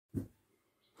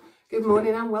Good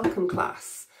morning and welcome,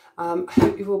 class. I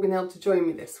hope you've all been able to join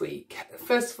me this week.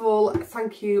 First of all,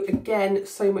 thank you again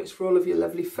so much for all of your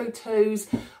lovely photos.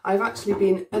 I've actually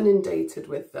been inundated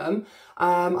with them.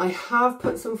 I have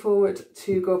put some forward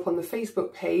to go up on the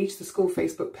Facebook page, the school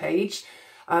Facebook page,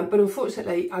 but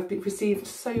unfortunately I've received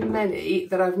so many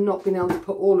that I've not been able to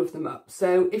put all of them up.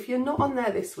 So if you're not on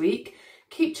there this week,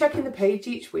 keep checking the page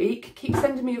each week, keep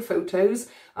sending me your photos,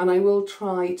 and I will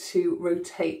try to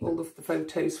rotate all of the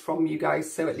photos from you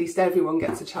guys so at least everyone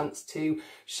gets a chance to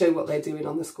show what they're doing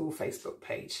on the school Facebook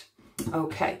page.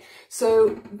 Okay,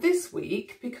 so this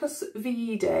week, because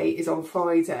VE Day is on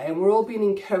Friday and we're all being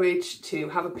encouraged to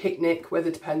have a picnic,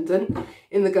 weather dependent,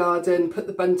 in the garden, put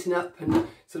the bunting up and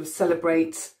sort of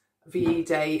celebrate VE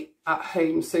Day at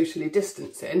home socially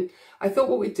distancing, I thought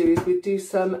what we'd do is we'd do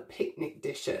some picnic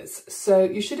dishes. So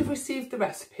you should have received the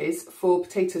recipes for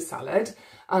potato salad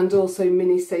and also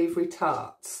mini savoury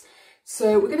tarts.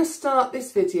 So we're going to start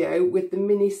this video with the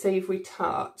mini savoury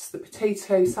tarts. The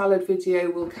potato salad video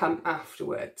will come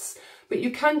afterwards, but you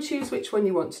can choose which one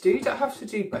you want to do. You don't have to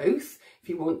do both. If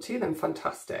you want to, then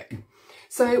fantastic.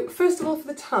 So first of all, for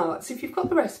the tarts, if you've got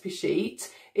the recipe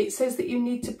sheet, it says that you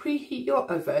need to preheat your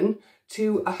oven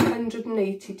to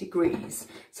 180 degrees.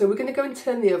 So we're going to go and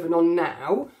turn the oven on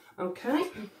now, okay?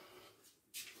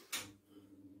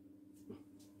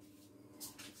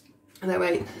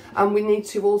 And we need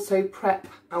to also prep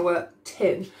our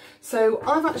tin. So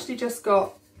I've actually just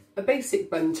got a basic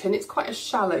bun tin. It's quite a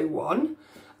shallow one,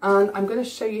 and I'm going to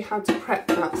show you how to prep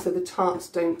that so the tarts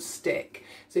don't stick.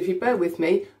 So if you bear with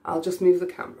me, I'll just move the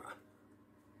camera.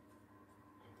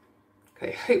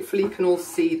 Okay, hopefully you can all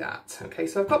see that. Okay,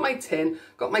 so I've got my tin,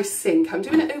 got my sink. I'm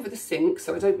doing it over the sink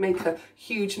so I don't make a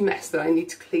huge mess that I need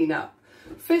to clean up.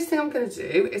 First thing I'm going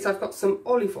to do is I've got some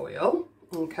olive oil,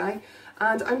 okay,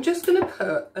 and I'm just going to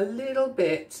put a little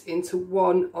bit into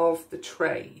one of the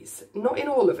trays, not in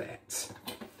all of it.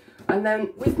 And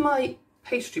then with my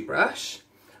pastry brush,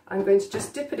 I'm going to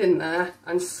just dip it in there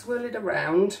and swirl it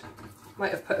around.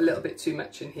 Might have put a little bit too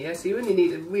much in here, so you only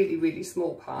need a really, really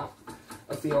small part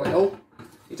of the oil.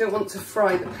 You don't want to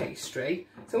fry the pastry.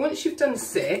 So once you've done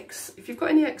 6, if you've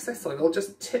got any excess oil,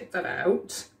 just tip that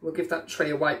out. We'll give that tray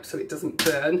a wipe so it doesn't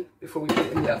burn before we put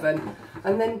it in the oven.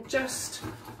 And then just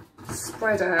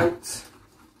spread out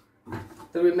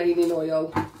the remaining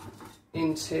oil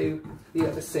into the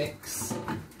other 6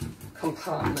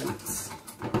 compartments.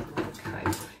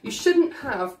 Okay. You shouldn't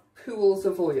have pools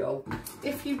of oil.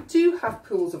 If you do have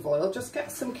pools of oil, just get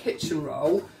some kitchen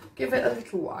roll, give it a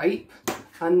little wipe,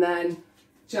 and then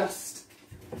just,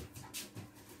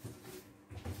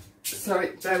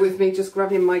 sorry, bear with me, just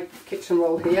grabbing my kitchen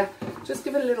roll here, just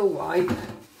give it a little wipe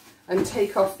and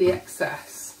take off the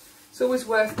excess. It's always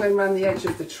worth going around the edge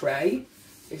of the tray,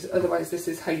 because otherwise this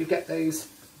is how you get those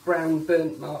brown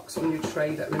burnt marks on your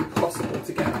tray that are impossible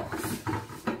to get off.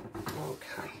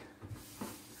 Okay.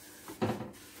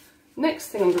 Next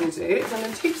thing I'm going to do is I'm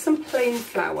going to take some plain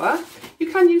flour. You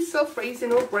can use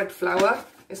self-raising or bread flour,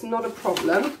 it's not a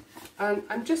problem. And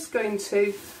I'm just going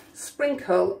to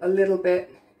sprinkle a little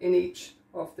bit in each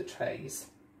of the trays.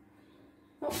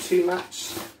 Not too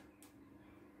much.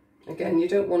 Again, you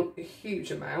don't want a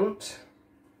huge amount.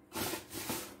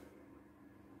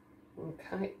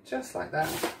 Okay, just like that.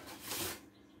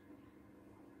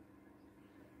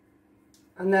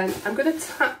 And then I'm going to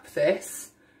tap this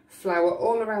flour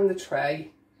all around the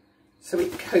tray so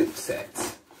it coats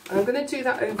it. And I'm going to do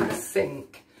that over the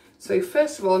sink. So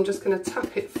first of all, I'm just going to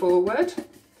tap it forward,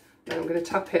 then I'm going to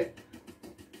tap it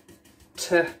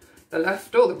to the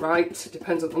left or the right, it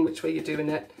depends on which way you're doing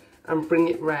it, and bring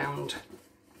it round.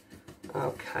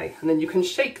 Okay, and then you can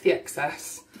shake the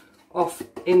excess off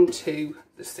into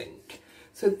the sink.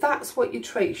 So that's what your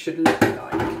tray should look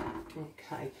like.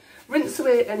 Okay, rinse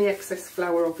away any excess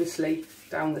flour obviously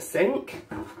down the sink,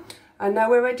 and now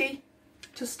we're ready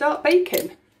to start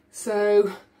baking.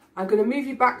 So I'm going to move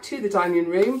you back to the dining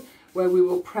room where we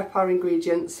will prep our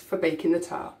ingredients for baking the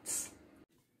tarts.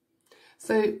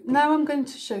 So now I'm going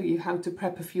to show you how to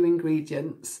prep a few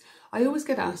ingredients. I always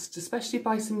get asked, especially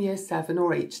by some year 7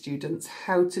 or 8 students,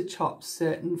 how to chop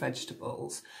certain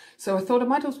vegetables. So I thought I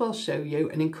might as well show you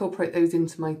and incorporate those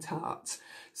into my tarts.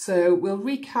 So we'll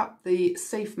recap the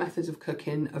safe methods of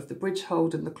cooking of the bridge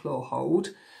hold and the claw hold.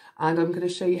 And I'm going to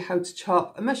show you how to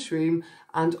chop a mushroom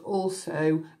and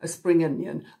also a spring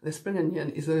onion. The spring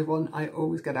onion is the one I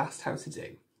always get asked how to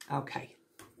do. Okay.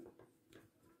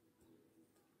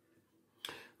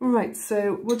 Right,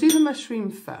 so we'll do the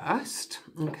mushroom first,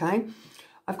 okay.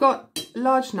 I've got a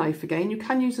large knife again. You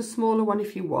can use a smaller one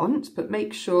if you want, but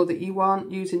make sure that you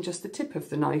aren't using just the tip of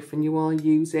the knife and you are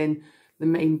using the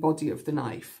main body of the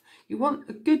knife. You want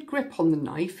a good grip on the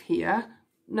knife here,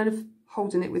 none of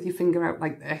holding it with your finger out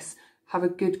like this. Have a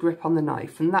good grip on the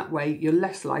knife, and that way you're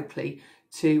less likely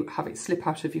to have it slip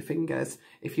out of your fingers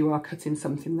if you are cutting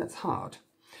something that's hard.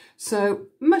 So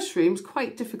mushrooms,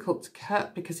 quite difficult to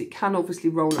cut because it can obviously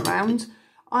roll around.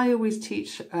 I always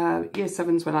teach year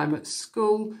 7s when I'm at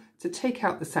school to take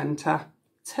out the centre,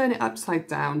 turn it upside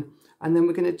down, and then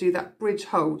we're going to do that bridge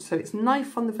hold. So it's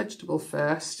knife on the vegetable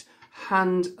first,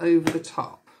 hand over the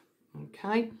top.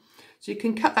 Okay, so you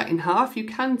can cut that in half. You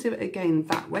can do it again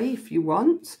that way if you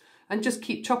want, and just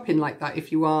keep chopping like that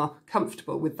if you are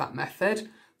comfortable with that method.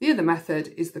 The other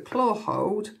method is the claw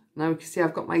hold. Now you can see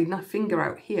I've got my finger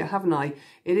out here, haven't I?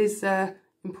 It is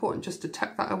important just to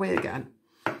tuck that away again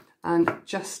and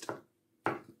just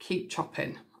keep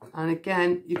chopping. And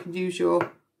again, you can use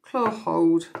your claw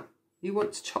hold. You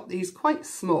want to chop these quite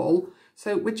small.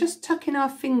 So we're just tucking our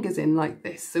fingers in like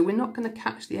this. So we're not going to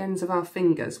catch the ends of our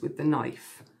fingers with the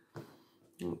knife.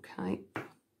 Okay.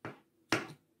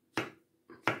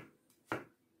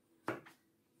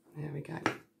 There we go.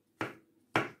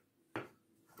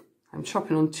 I'm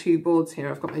chopping on 2 boards here.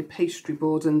 I've got my pastry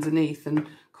board underneath and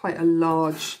quite a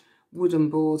large wooden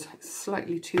board. It's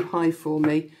slightly too high for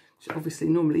me. Obviously,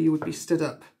 normally you would be stood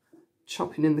up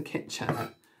chopping in the kitchen.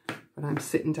 But I'm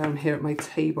sitting down here at my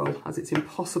table as it's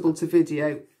impossible to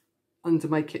video under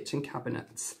my kitchen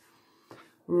cabinets.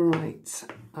 Right,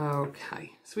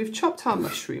 okay. So we've chopped our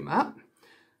mushroom up.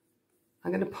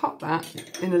 I'm going to pop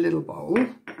that in a little bowl,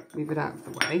 move it out of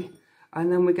the way, and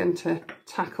then we're going to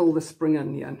tackle the spring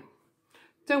onion.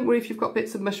 Don't worry if you've got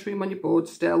bits of mushroom on your board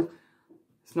still,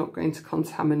 it's not going to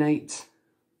contaminate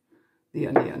the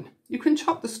onion. You can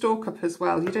chop the stalk up as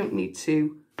well, you don't need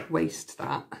to waste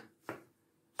that.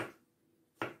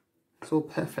 It's all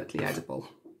perfectly edible.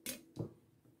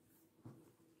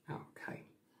 Okay.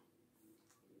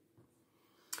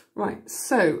 Right,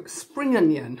 so spring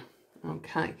onion.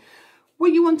 Okay.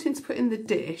 What you're wanting to put in the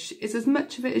dish is as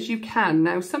much of it as you can.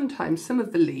 Now, sometimes some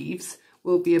of the leaves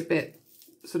will be a bit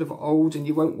sort of old and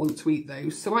you won't want to eat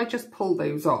those. So I just pull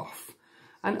those off.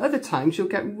 And other times you'll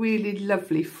get really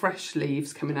lovely fresh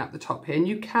leaves coming out the top here and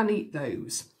you can eat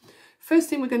those. First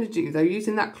thing we're going to do though,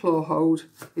 using that claw hold,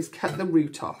 is cut the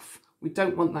root off. We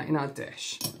don't want that in our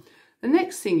dish. The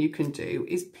next thing you can do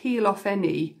is peel off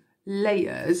any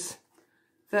layers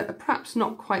that are perhaps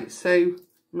not quite so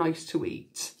nice to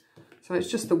eat. So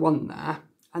it's just the one there.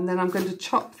 And then I'm going to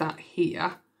chop that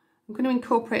here. I'm going to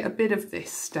incorporate a bit of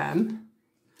this stem,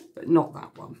 but not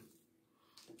that one.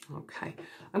 Okay,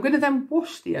 I'm going to then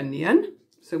wash the onion.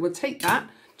 So we'll take that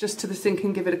just to the sink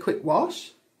and give it a quick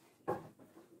wash.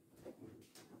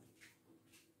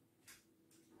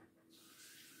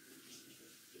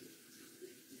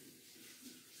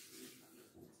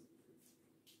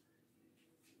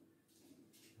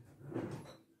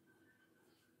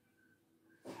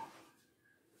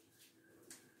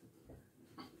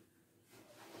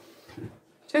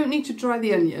 Don't need to dry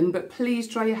the onion, but please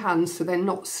dry your hands so they're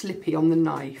not slippy on the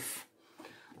knife.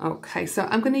 Okay, so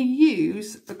I'm going to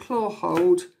use the claw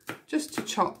hold just to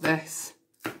chop this.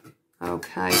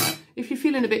 Okay, if you're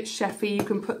feeling a bit chefy, you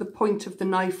can put the point of the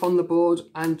knife on the board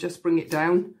and just bring it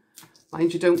down.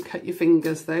 Mind you, don't cut your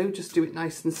fingers though, just do it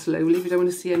nice and slowly. We don't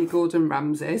want to see any Gordon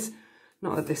Ramsays,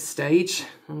 not at this stage.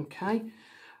 Okay,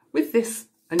 with this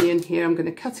onion here, I'm going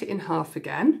to cut it in half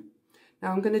again.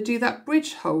 Now I'm going to do that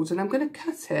bridge hold and I'm going to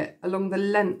cut it along the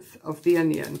length of the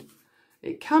onion.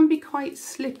 It can be quite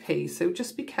slippy, so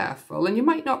just be careful. And you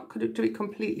might not do it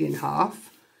completely in half,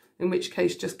 in which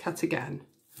case just cut again.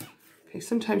 Okay,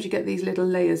 sometimes you get these little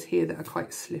layers here that are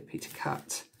quite slippy to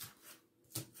cut.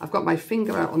 I've got my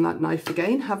finger out on that knife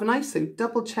again, haven't I? So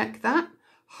double check that.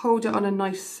 Hold it on a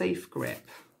nice safe grip.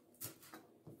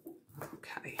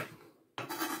 Okay,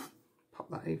 pop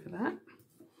that over there.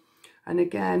 And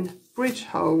again, bridge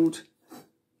hold,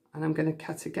 and I'm going to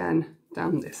cut again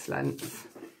down this length.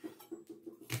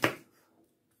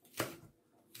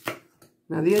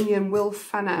 Now the onion will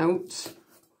fan out,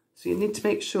 so you need to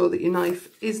make sure that your knife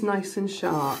is nice and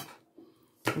sharp.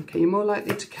 Okay, you're more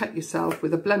likely to cut yourself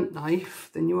with a blunt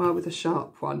knife than you are with a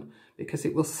sharp one, because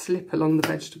it will slip along the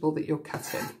vegetable that you're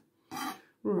cutting.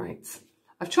 Right,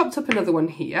 I've chopped up another one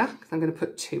here, because I'm going to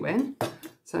put 2 in.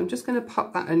 So I'm just going to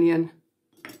pop that onion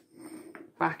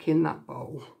back in that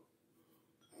bowl.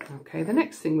 Okay, the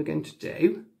next thing we're going to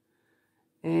do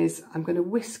is I'm going to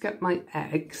whisk up my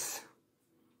eggs,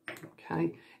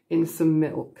 okay, in some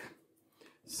milk.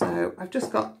 So I've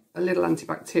just got a little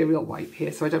antibacterial wipe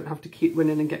here so I don't have to keep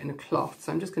running and getting a cloth.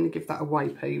 So I'm just going to give that a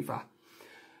wipe over.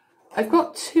 I've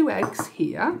got 2 eggs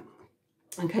here.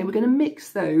 Okay, we're going to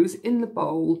mix those in the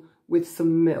bowl with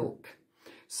some milk.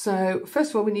 So first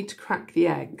of all, we need to crack the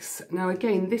eggs. Now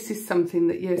again, this is something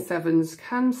that year 7s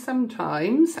can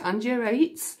sometimes, and year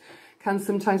 8s can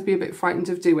sometimes be a bit frightened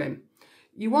of doing.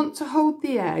 You want to hold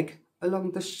the egg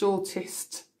along the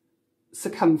shortest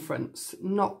circumference,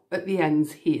 not at the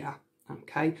ends here,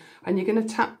 okay? And you're going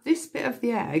to tap this bit of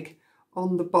the egg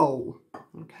on the bowl,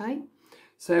 okay?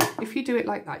 So if you do it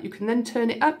like that, you can then turn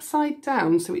it upside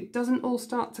down so it doesn't all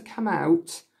start to come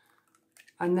out,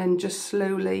 and then just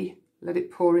slowly let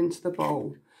it pour into the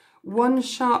bowl. One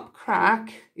sharp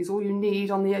crack is all you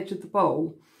need on the edge of the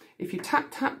bowl. If you tap,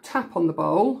 tap, tap on the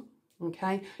bowl,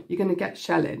 okay, you're going to get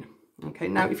shelling. Okay,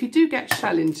 now if you do get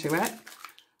shell into it,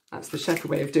 that's the chef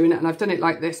way of doing it, and I've done it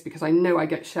like this because I know I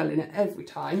get shell in it every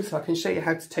time, so I can show you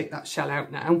how to take that shell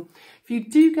out now. If you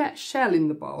do get shell in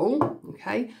the bowl,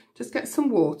 okay, just get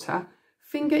some water,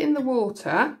 finger in the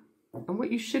water, and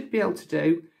what you should be able to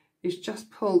do is just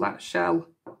pull that shell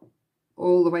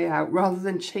all the way out rather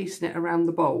than chasing it around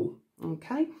the bowl.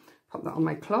 Okay, pop that on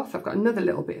my cloth. I've got another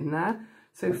little bit in there,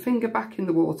 so finger back in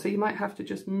the water. You might have to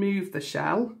just move the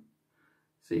shell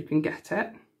so you can get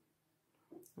it.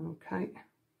 Okay,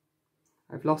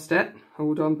 I've lost it.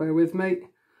 Hold on, bear with me.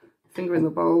 Finger in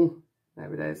the bowl.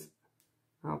 There it is.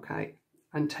 Okay,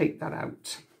 and take that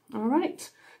out. All right,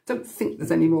 don't think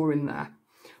there's any more in there.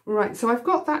 Right, so I've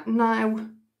got that now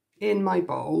in my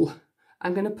bowl.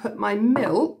 I'm going to put my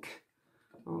milk,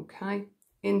 okay,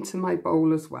 into my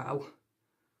bowl as well.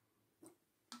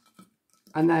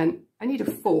 And then I need a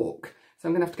fork, so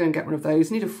I'm going to have to go and get one of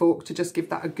those. I need a fork to just give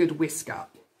that a good whisk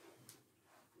up.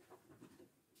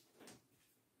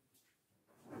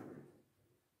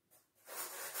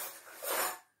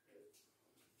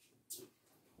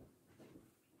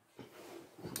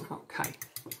 Okay.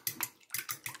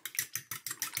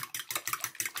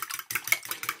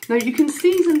 Now you can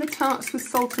season the tarts with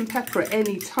salt and pepper at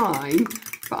any time,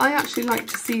 but I actually like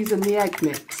to season the egg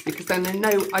mix because then I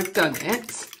know I've done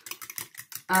it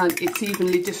and it's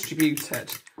evenly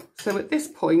distributed. So at this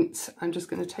point, I'm just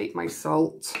going to take my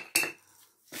salt,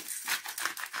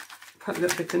 put a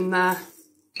little bit in there,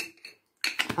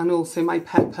 and also my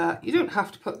pepper. You don't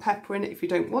have to put pepper in it if you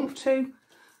don't want to.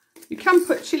 You can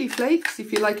put chili flakes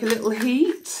if you like a little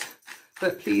heat,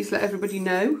 but please let everybody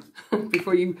know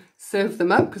before you serve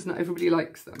them up because not everybody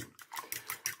likes them.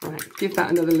 Right, give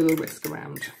that another little whisk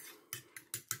around.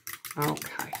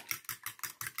 Okay.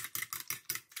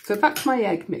 So that's my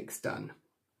egg mix done.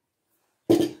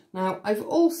 Now I've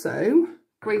also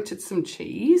grated some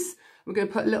cheese. We're going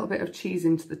to put a little bit of cheese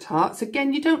into the tarts.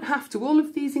 Again, you don't have to. All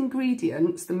of these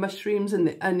ingredients, the mushrooms and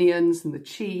the onions and the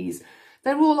cheese,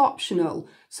 they're all optional.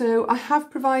 So I have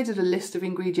provided a list of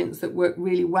ingredients that work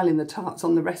really well in the tarts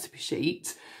on the recipe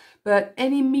sheet. But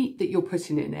any meat that you're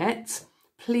putting in it,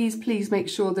 please make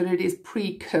sure that it is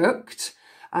pre-cooked.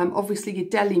 Obviously your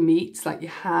deli meats like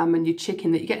your ham and your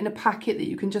chicken that you get in a packet that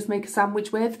you can just make a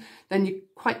sandwich with, then you're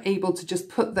quite able to just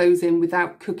put those in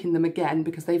without cooking them again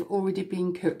because they've already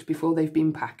been cooked before they've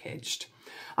been packaged.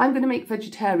 I'm going to make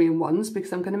vegetarian ones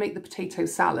because I'm going to make the potato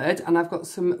salad, and I've got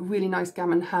some really nice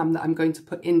gammon ham that I'm going to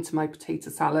put into my potato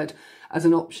salad as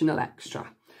an optional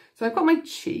extra. So I've got my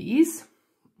cheese,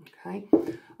 okay.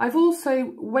 I've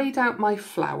also weighed out my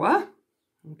flour,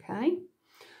 okay,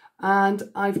 and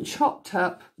I've chopped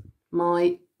up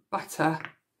my butter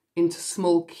into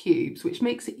small cubes, which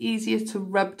makes it easier to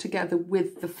rub together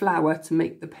with the flour to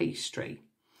make the pastry.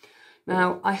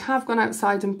 Now, I have gone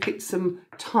outside and picked some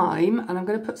thyme, and I'm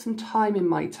going to put some thyme in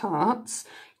my tarts.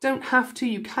 You don't have to.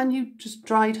 You can use just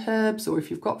dried herbs, or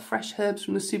if you've got fresh herbs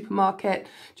from the supermarket,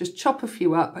 just chop a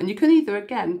few up. And you can either,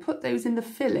 again, put those in the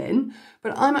filling,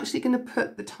 but I'm actually going to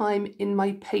put the thyme in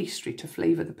my pastry to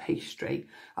flavour the pastry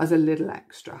as a little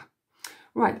extra.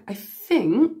 Right, I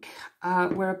think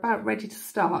we're about ready to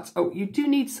start. Oh, you do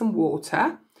need some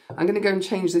water. I'm going to go and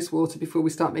change this water before we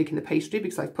start making the pastry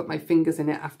because I've put my fingers in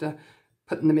it after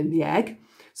putting them in the egg.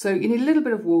 So you need a little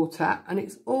bit of water, and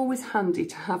it's always handy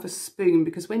to have a spoon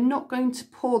because we're not going to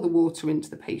pour the water into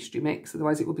the pastry mix,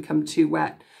 otherwise it will become too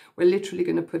wet. We're literally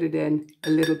going to put it in a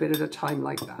little bit at a time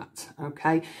like that,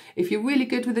 okay? If you're really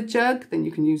good with a jug, then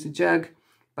you can use a jug,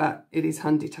 but it is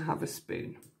handy to have a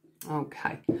spoon.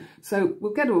 Okay, so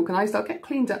we'll get organised. I'll get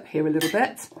cleaned up here a little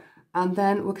bit, and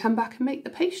then we'll come back and make the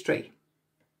pastry.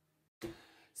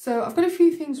 So I've got a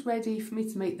few things ready for me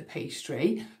to make the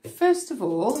pastry. First of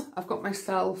all, I've got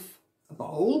myself a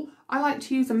bowl. I like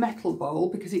to use a metal bowl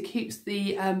because it keeps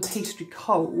the pastry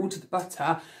cold, the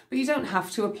butter, but you don't have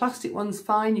to. A plastic one's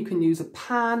fine. You can use a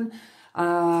pan.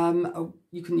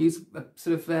 You can use a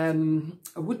sort of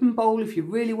a wooden bowl if you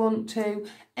really want to.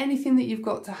 Anything that you've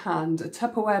got to hand, a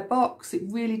Tupperware box, it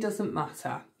really doesn't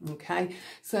matter. Okay,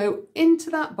 so into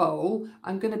that bowl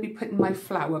I'm going to be putting my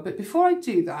flour, but before I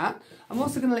do that I'm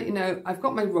also going to let you know I've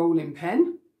got my rolling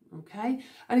pin. Okay,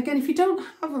 and again, if you don't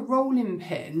have a rolling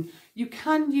pin, you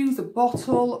can use a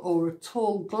bottle or a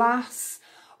tall glass,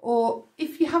 or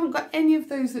if you haven't got any of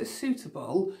those that are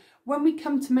suitable, when we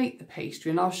come to make the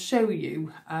pastry, and I'll show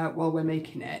you while we're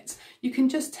making it, you can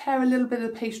just tear a little bit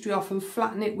of the pastry off and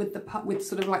flatten it with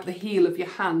sort of like the heel of your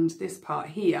hand, this part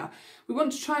here. We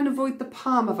want to try and avoid the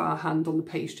palm of our hand on the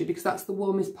pastry because that's the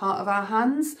warmest part of our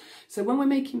hands. So when we're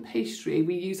making pastry,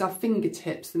 we use our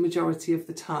fingertips the majority of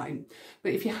the time.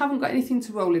 But if you haven't got anything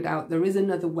to roll it out, there is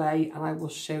another way and I will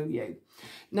show you.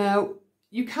 Now,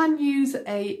 you can use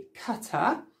a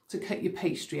cutter to cut your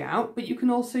pastry out, but you can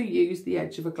also use the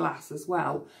edge of a glass as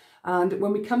well. And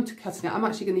when we come to cutting it, I'm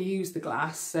actually going to use the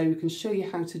glass so you can show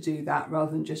you how to do that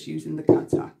rather than just using the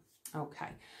cutter. Okay,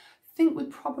 I think we're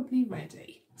probably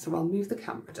ready. So I'll move the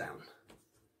camera down.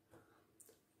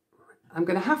 I'm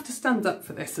going to have to stand up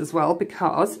for this as well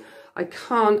because I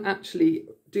can't actually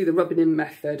do the rubbing in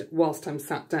method whilst I'm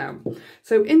sat down.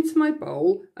 So into my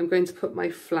bowl, I'm going to put my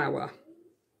flour.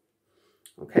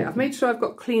 Okay, I've made sure I've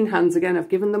got clean hands again, I've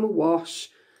given them a wash.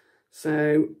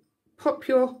 So pop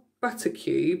your butter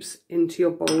cubes into your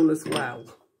bowl as well.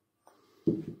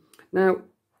 Now,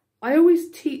 I always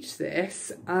teach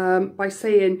this by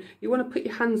saying you want to put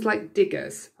your hands like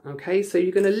diggers. Okay, so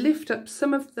you're going to lift up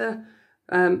some of the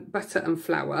butter and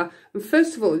flour. And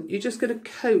first of all, you're just going to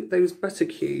coat those butter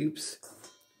cubes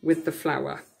with the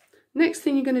flour. Next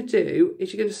thing you're going to do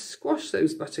is you're going to squash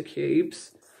those butter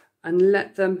cubes and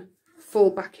let them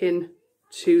fall back in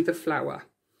to the flour.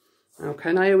 Okay,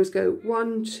 and I always go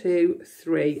 1, 2,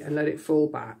 3 and let it fall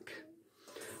back.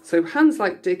 So hands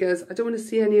like diggers. I don't want to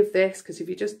see any of this because if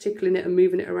you're just tickling it and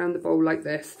moving it around the bowl like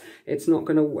this, it's not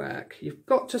going to work. You've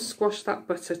got to squash that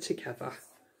butter together.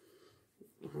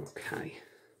 Okay.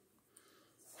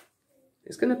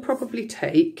 It's going to probably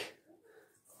take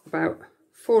about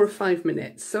 4 or 5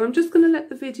 minutes. So I'm just going to let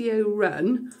the video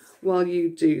run while you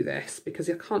do this because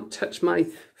I can't touch my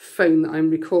phone that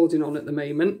I'm recording on at the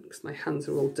moment because my hands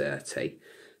are all dirty.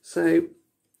 So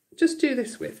just do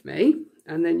this with me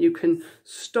and then you can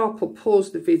stop or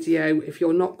pause the video if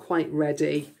you're not quite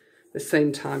ready the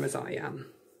same time as I am.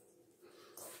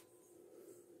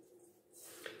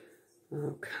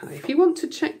 Okay, if you want to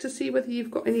check to see whether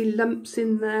you've got any lumps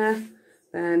in there,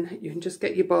 then you can just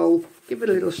get your bowl, give it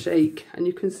a little shake and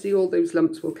you can see all those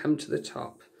lumps will come to the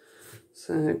top.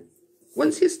 So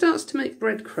once it starts to make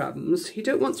breadcrumbs, you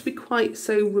don't want to be quite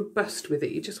so robust with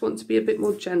it. You just want to be a bit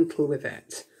more gentle with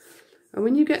it. And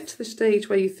when you get to the stage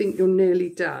where you think you're nearly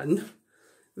done,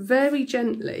 very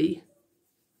gently,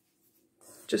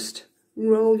 just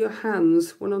roll your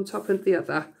hands one on top of the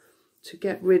other to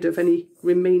get rid of any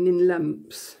remaining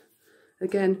lumps.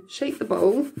 Again, shake the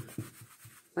bowl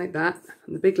like that,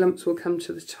 and the big lumps will come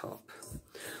to the top.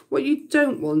 What you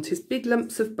don't want is big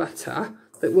lumps of butter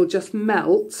that will just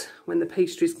melt when the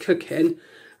pastry's cooking,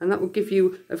 and that will give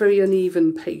you a very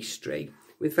uneven pastry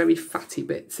with very fatty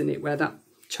bits in it where that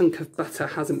chunk of butter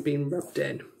hasn't been rubbed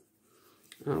in.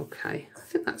 Okay, I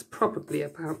think that's probably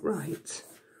about right.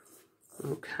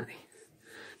 Okay,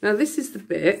 now this is the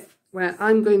bit where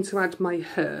I'm going to add my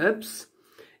herbs.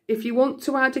 If you want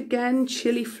to add again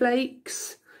chili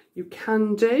flakes, you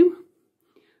can do,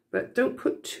 but don't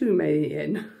put too many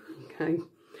in. Okay,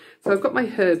 so I've got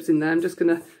my herbs in there. I'm just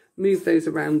going to move those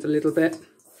around a little bit.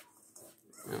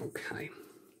 Okay,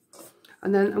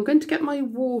 and then I'm going to get my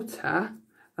water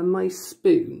and my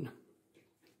spoon.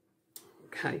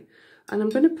 Okay, and I'm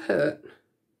going to put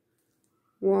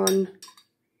 1,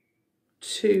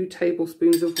 2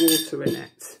 tablespoons of water in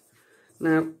it.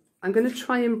 Now I'm going to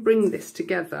try and bring this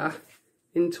together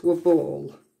into a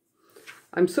ball.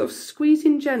 I'm sort of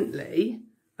squeezing gently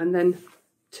and then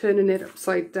turning it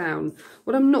upside down.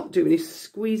 What I'm not doing is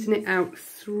squeezing it out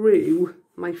through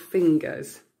my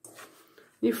fingers.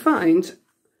 You find,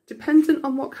 dependent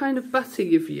on what kind of butter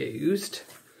you've used,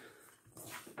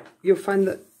 you'll find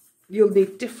that you'll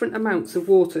need different amounts of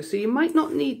water. So you might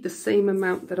not need the same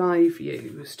amount that I've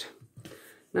used.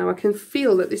 Now I can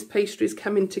feel that this pastry is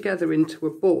coming together into a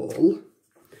ball.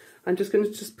 I'm just going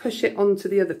to just push it onto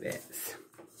the other bits.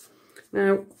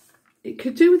 Now, it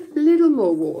could do with a little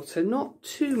more water, not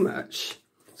too much,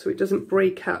 so it doesn't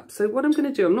break up. So what I'm going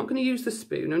to do, I'm not going to use the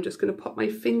spoon, I'm just going to pop my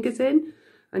fingers in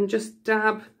and just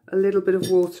dab a little bit of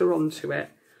water onto it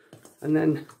and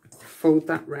then fold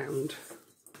that round.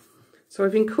 So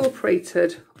I've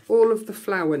incorporated all of the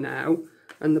flour now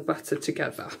and the butter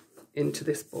together into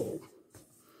this ball.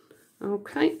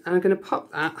 Okay, and I'm going to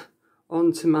pop that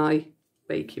onto my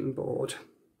baking board.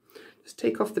 Just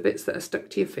take off the bits that are stuck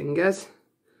to your fingers.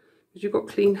 If you've got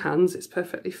clean hands, it's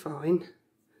perfectly fine.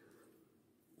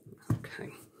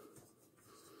 Okay,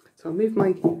 so I'll move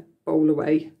my bowl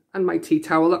away and my tea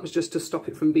towel. That was just to stop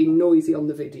it from being noisy on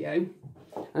the video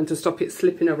and to stop it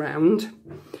slipping around.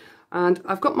 And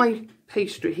I've got my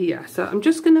pastry here, so I'm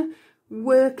just going to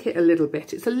work it a little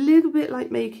bit. It's a little bit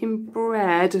like making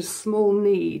bread, a small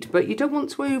knead, but you don't want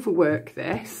to overwork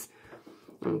this,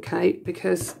 okay,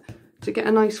 because to get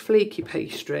a nice flaky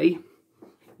pastry,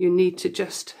 you need to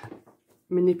just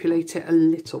manipulate it a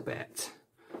little bit.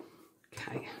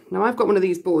 Okay, now I've got one of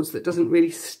these boards that doesn't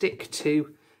really stick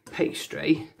to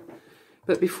pastry,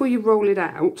 but before you roll it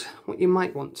out, what you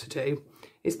might want to do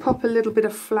is pop a little bit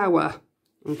of flour,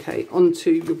 okay,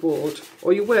 onto your board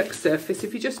or your work surface.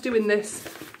 If you're just doing this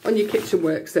on your kitchen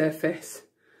work surface,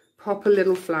 pop a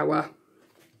little flour.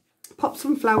 Pop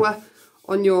some flour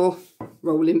on your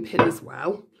rolling pin as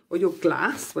well, or your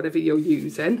glass, whatever you're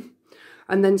using,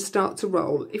 and then start to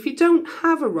roll. If you don't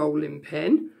have a rolling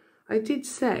pin, I did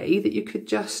say that you could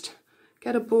just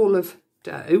get a ball of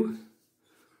dough,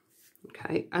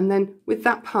 okay, and then with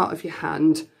that part of your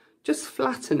hand, just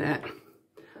flatten it,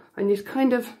 and you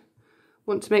kind of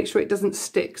want to make sure it doesn't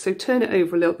stick, so turn it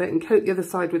over a little bit and coat the other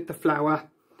side with the flour,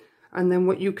 and then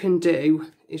what you can do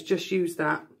is just use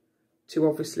that to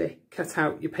obviously cut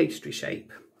out your pastry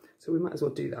shape. So we might as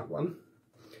well do that one.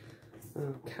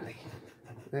 Okay,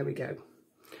 there we go.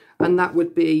 And that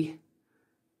would be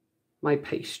my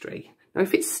pastry. Now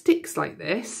if it sticks like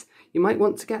this, you might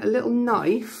want to get a little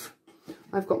knife.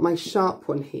 I've got my sharp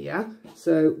one here,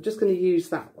 so I'm just going to use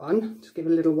that one. Just give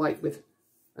it a little wipe with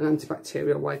an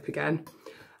antibacterial wipe again.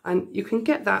 And you can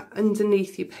get that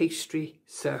underneath your pastry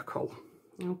circle.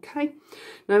 Okay,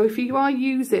 now if you are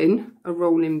using a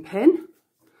rolling pin,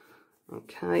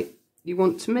 okay, you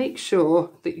want to make sure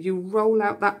that you roll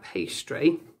out that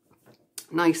pastry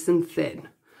nice and thin.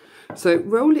 So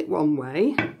roll it one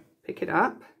way, pick it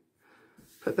up,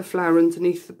 put the flour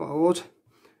underneath the board,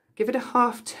 give it a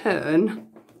half turn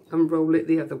and roll it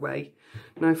the other way.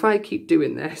 Now if I keep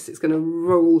doing this, it's going to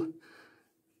roll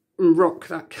and rock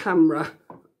that camera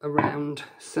around.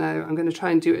 So I'm going to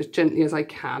try and do it as gently as I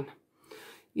can.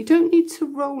 You don't need to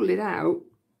roll it out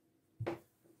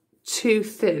too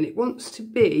thin. It wants to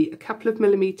be a couple of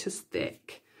millimeters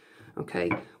thick. Okay,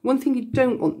 one thing you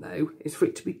don't want though is for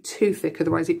it to be too thick,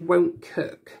 otherwise it won't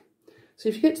cook. So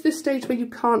if you get to this stage where you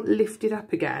can't lift it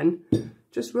up again,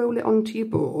 just roll it onto your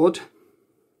board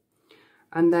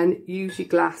and then use your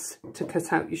glass to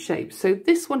cut out your shape. So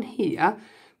this one here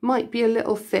might be a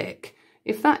little thick.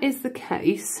 If that is the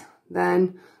case,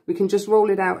 then we can just roll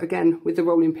it out again with the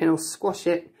rolling pin or squash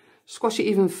it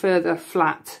even further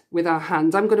flat with our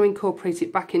hands. I'm going to incorporate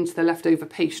it back into the leftover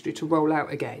pastry to roll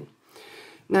out again.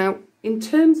 Now, in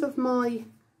terms of my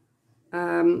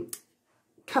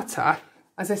cutter,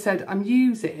 as I said, I'm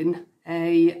using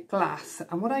a glass,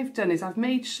 and what I've done is I've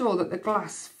made sure that the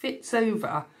glass fits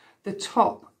over the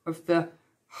top of the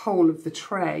whole of the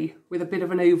tray with a bit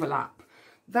of an overlap.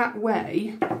 That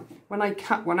way, when I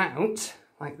cut one out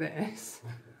like this,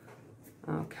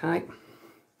 okay,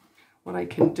 what I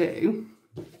can do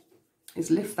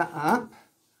is lift that up,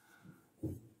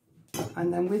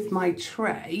 and then with my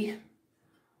tray,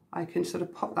 I can sort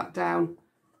of pop that down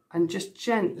and just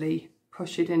gently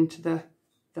push it into the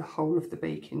whole of the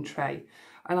baking tray.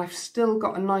 And I've still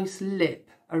got a nice lip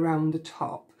around the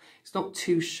top. It's not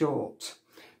too short.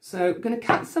 So I'm going to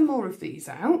cut some more of these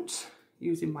out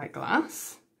using my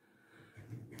glass.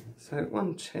 So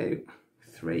 1, 2,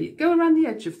 3. Go around the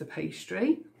edge of the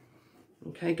pastry.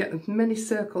 Okay, get as many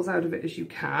circles out of it as you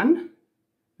can.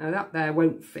 Now that there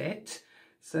won't fit.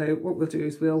 So what we'll do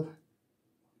is we'll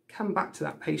come back to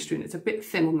that pastry, and it's a bit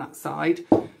thin on that side.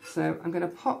 So I'm going to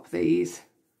pop these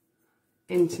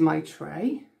into my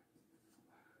tray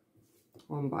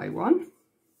one by one.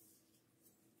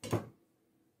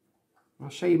 I'll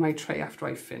show you my tray after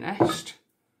I've finished.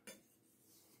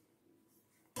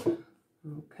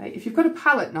 Okay, if you've got a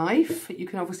palette knife, you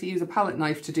can obviously use a palette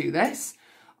knife to do this.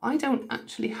 I don't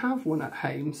actually have one at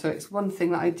home, so it's one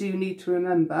thing that I do need to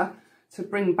remember to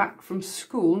bring back from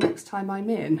school next time I'm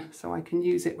in, so I can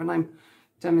use it when I'm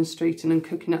demonstrating and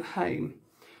cooking at home.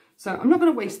 So I'm not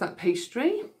going to waste that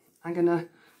pastry. I'm going to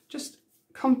just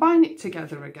combine it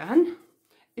together again.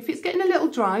 If it's getting a little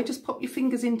dry, just pop your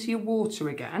fingers into your water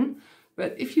again.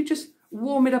 But if you just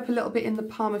warm it up a little bit in the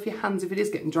palm of your hands, if it is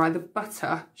getting dry, the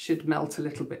butter should melt a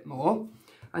little bit more.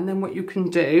 And then what you can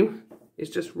do is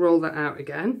just roll that out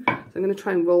again. So I'm going to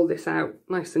try and roll this out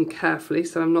nice and carefully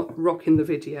so I'm not rocking the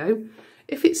video.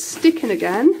 If it's sticking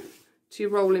again to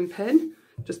your rolling pin,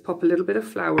 just pop a little bit of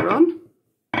flour on,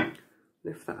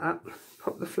 lift that up,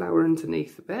 pop the flour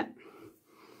underneath a bit,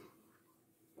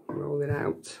 roll it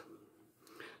out.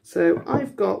 So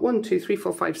I've got 1, 2, 3,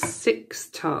 4, 5, 6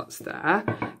 tarts there.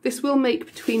 This will make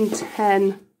between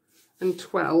 10 and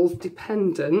 12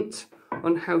 dependent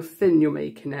on how thin you're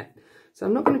making it. So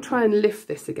I'm not going to try and lift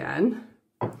this again.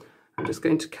 I'm just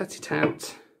going to cut it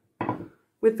out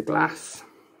with the glass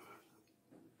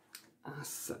as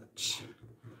such.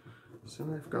 So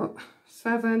I've got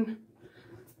 7,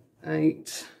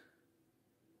 8,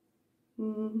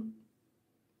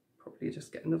 probably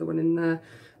just get another one in there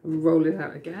and roll it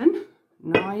out again.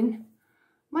 9,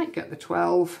 might get the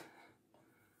 12.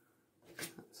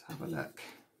 Let's have a look.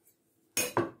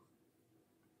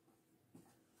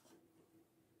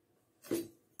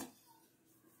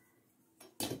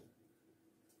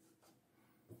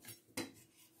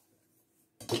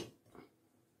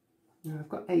 Now I've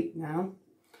got 8 now,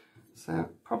 so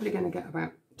probably going to get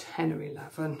about 10 or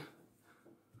 11.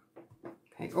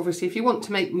 Okay, obviously if you want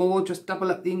to make more, just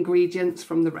double up the ingredients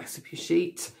from the recipe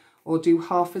sheet or do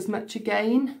half as much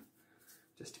again.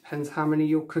 Just depends how many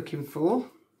you're cooking for.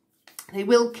 They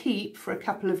will keep for a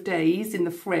couple of days in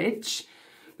the fridge,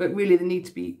 but really they need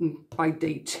to be eaten by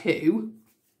day 2.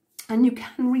 And you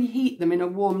can reheat them in a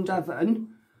warmed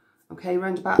oven. Okay,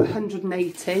 around about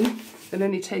 180. They'll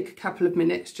only take a couple of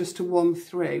minutes just to warm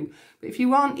through. But if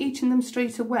you aren't eating them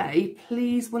straight away,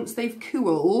 please, once they've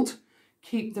cooled,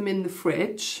 keep them in the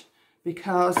fridge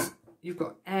because you've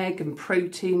got egg and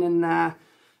protein in there.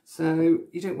 So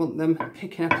you don't want them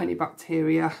picking up any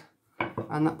bacteria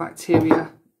and that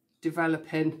bacteria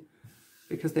developing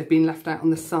because they've been left out on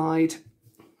the side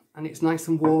and it's nice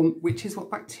and warm, which is what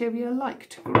bacteria like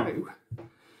to grow.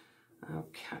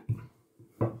 Okay.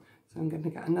 So I'm going to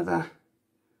get another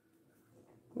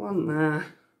one there,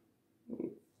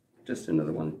 just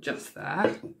another one just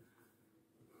there.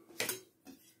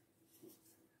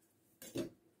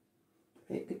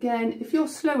 Again, if you're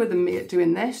slower than me at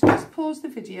doing this, just pause the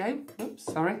video. Oops,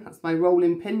 sorry, that's my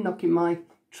rolling pin knocking my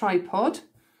tripod.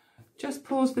 Just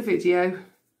pause the video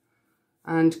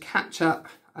and catch up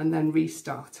and then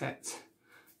restart it.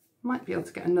 Might be able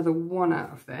to get another one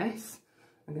out of this.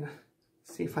 I'm going to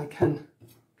see if I can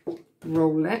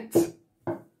roll it, do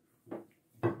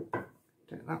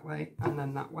it that way and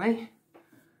then that way.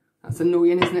 That's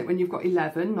annoying, isn't it, when you've got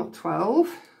 11, not 12.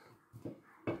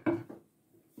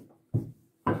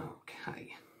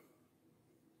 Okay,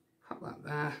 pop that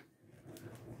there.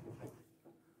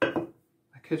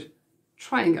 I could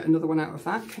try and get another one out of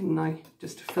that, couldn't I,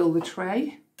 just to fill the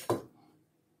tray.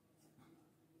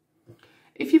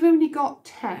 If you've only got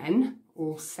 10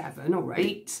 or 7 or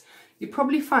 8, you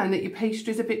probably find that your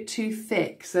pastry is a bit too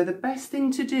thick. So the best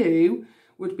thing to do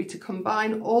would be to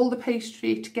combine all the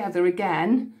pastry together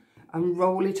again and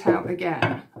roll it out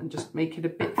again and just make it a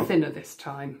bit thinner this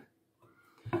time.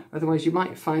 Otherwise you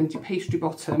might find your pastry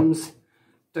bottoms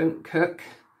don't cook.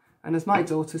 And as my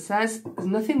daughter says, there's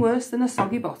nothing worse than a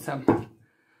soggy bottom.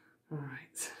 All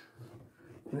right,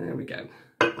 there we go.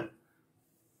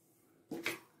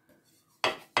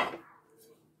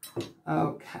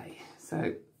 Okay,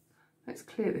 so let's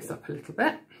clear this up a little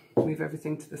bit, move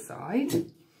everything to the side.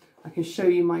 I can show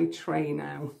you my tray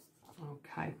now.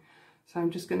 Okay, so I'm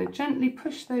just going to gently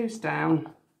push those down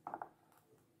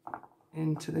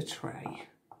into the tray.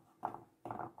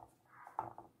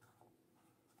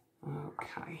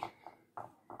 Okay.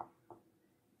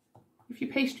 If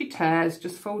your pastry tears,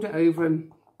 just fold it over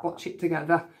and watch it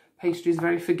together. Pastry is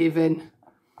very forgiving.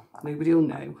 Nobody will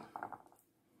know.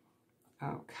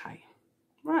 Okay,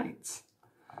 right.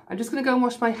 I'm just going to go and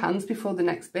wash my hands before the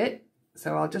next bit.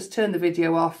 So I'll just turn the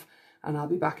video off and I'll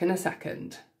be back in a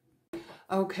second.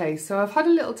 Okay, so I've had a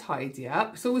little tidy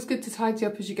up. It's always good to tidy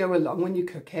up as you go along when you're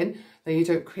cooking. Then you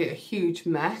don't create a huge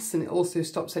mess and it also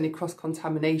stops any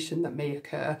cross-contamination that may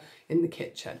occur in the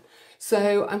kitchen.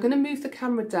 So I'm going to move the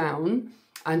camera down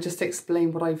and just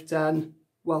explain what I've done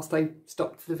whilst I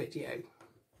stopped the video.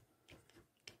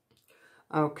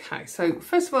 Okay, so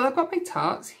first of all, I've got my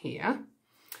tarts here.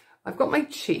 I've got my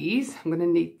cheese, I'm going to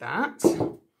need that.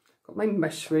 Got my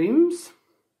mushrooms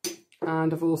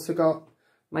and I've also got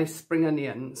my spring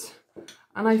onions.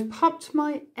 And I've popped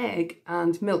my egg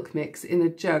and milk mix in a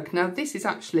jug. Now this is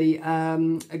actually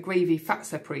a gravy fat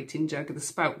separating jug. The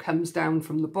spout comes down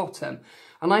from the bottom.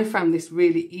 And I found this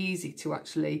really easy to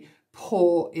actually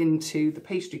pour into the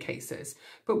pastry cases.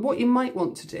 But what you might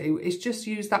want to do is just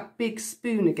use that big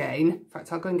spoon again. In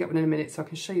fact, I'll go and get one in a minute so I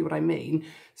can show you what I mean.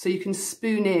 So you can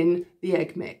spoon in the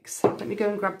egg mix. Let me go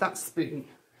and grab that spoon.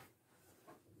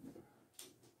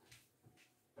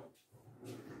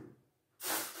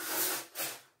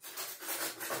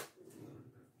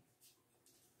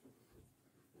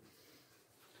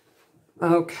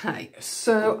 Okay,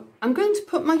 so I'm going to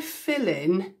put my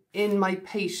filling in my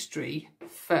pastry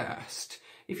first.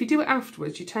 If you do it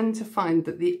afterwards, you tend to find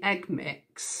that the egg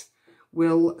mix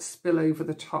will spill over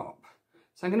the top.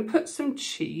 So I'm going to put some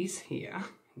cheese here,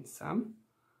 and some.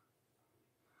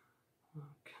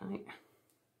 Okay.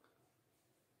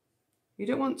 You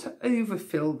don't want to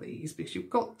overfill these because you've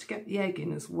got to get the egg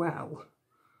in as well.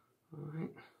 All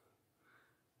right.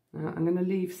 Now I'm going to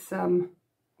leave some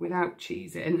without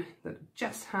cheese in, that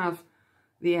just have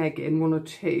the egg in, 1 or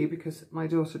 2, because my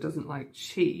daughter doesn't like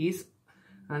cheese,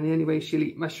 and the only way she'll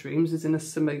eat mushrooms is in a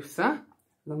samosa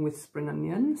along with spring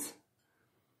onions.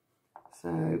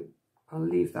 So I'll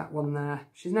leave that one there.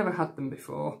 She's never had them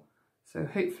before, so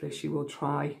hopefully she will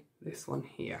try this one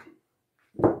here.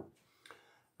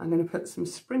 I'm going to put some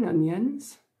spring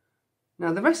onions.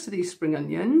 Now the rest of these spring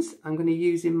onions I'm going to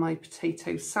use in my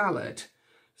potato salad.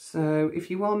 So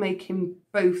if you are making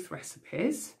both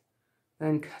recipes,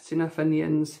 then cut enough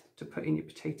onions to put in your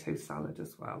potato salad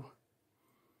as well.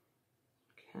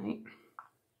 Okay.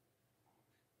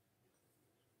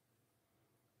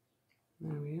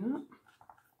 There we are.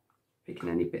 Picking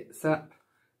any bits up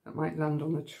that might land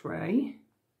on the tray.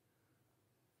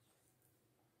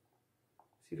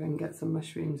 See if I can get some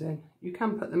mushrooms in. You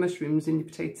can put the mushrooms in your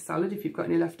potato salad if you've got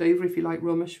any left over, if you like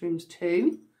raw mushrooms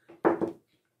too.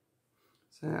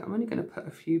 So I'm only going to put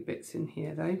a few bits in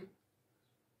here though.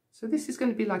 So this is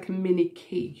going to be like a mini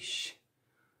quiche.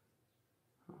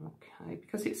 Okay,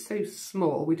 because it's so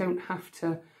small, we don't have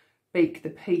to bake the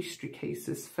pastry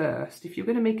cases first. If you're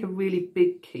going to make a really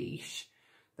big quiche,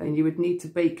 then you would need to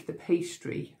bake the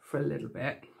pastry for a little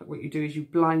bit. But what you do is you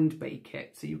blind bake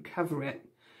it. So you cover it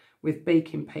with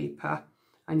baking paper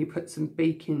and you put some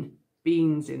baking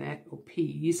beans in it, or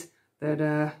peas,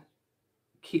 that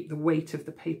keep the weight of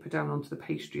the paper down onto the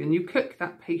pastry, and you cook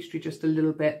that pastry just a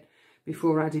little bit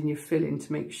before adding your filling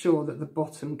to make sure that the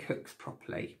bottom cooks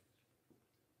properly.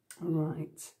 All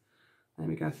right, there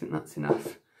we go, I think that's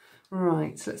enough.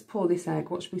 Right, so let's pour this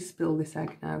egg. Watch me spill this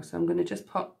egg now. So I'm going to just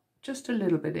pop just a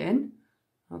little bit in.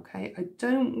 Okay, I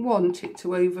don't want it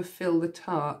to overfill the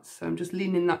tarts, so I'm just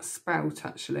leaning that spout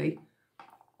actually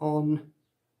on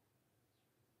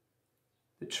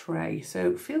the tray.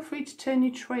 So feel free to turn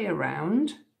your tray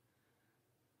around.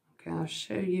 Okay, I'll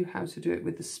show you how to do it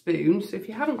with the spoon. So if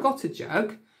you haven't got a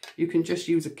jug, you can just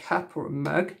use a cup or a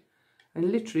mug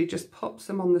and literally just pop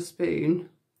some on the spoon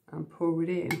and pour it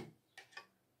in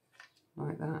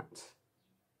like that.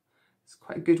 It's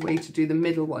quite a good way to do the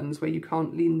middle ones where you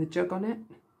can't lean the jug on it.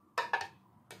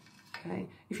 Okay,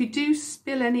 if you do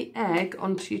spill any egg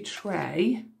onto your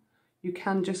tray, you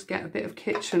can just get a bit of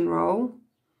kitchen roll.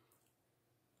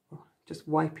 Just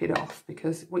wipe it off,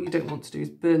 because what you don't want to do is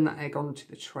burn that egg onto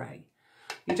the tray.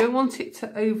 You don't want it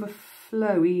to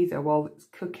overflow either while it's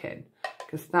cooking,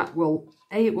 because that will,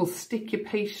 A, it will stick your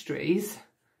pastries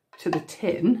to the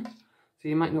tin, so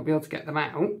you might not be able to get them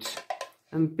out,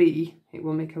 and B, it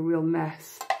will make a real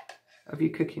mess of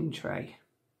your cooking tray.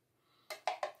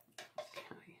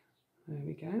 Okay, there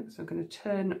we go. So I'm going to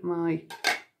turn my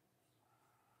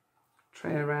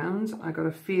tray around. I got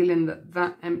a feeling that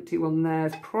that empty one there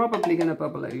is probably going to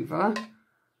bubble over,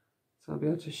 so I'll be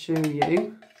able to show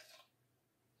you.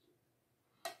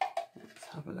 Let's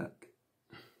have a look.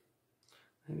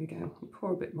 There we go. I'll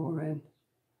pour a bit more in.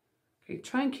 Okay,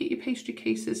 try and keep your pastry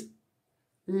cases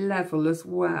level as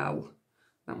well.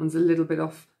 That one's a little bit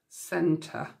off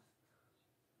centre.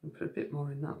 I'll put a bit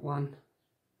more in that one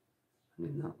and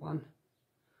in that one.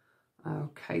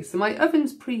 Okay, so my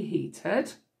oven's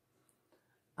preheated.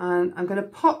 And I'm going to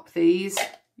pop these,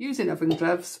 using oven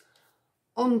gloves,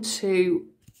 onto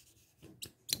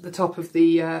the top of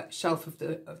the shelf of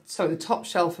the, the top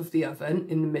shelf of the oven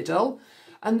in the middle.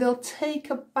 And they'll take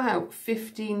about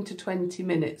 15 to 20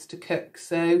 minutes to cook.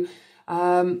 So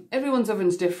everyone's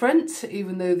oven's different,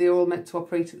 even though they're all meant to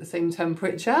operate at the same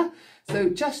temperature. So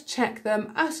just check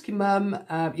them, ask your mum,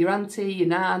 your auntie, your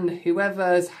nan,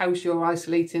 whoever's house you're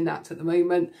isolating at the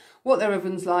moment, what their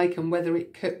oven's like and whether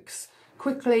it cooks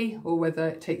quickly or whether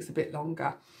it takes a bit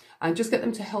longer, and just get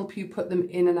them to help you put them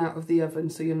in and out of the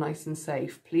oven so you're nice and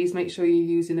safe. Please make sure you're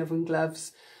using oven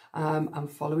gloves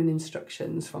and following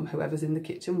instructions from whoever's in the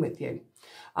kitchen with you.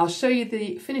 I'll show you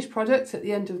the finished products at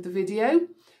the end of the video,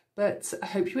 but I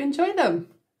hope you enjoy them.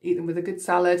 Eat them with a good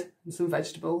salad and some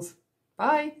vegetables.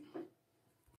 Bye.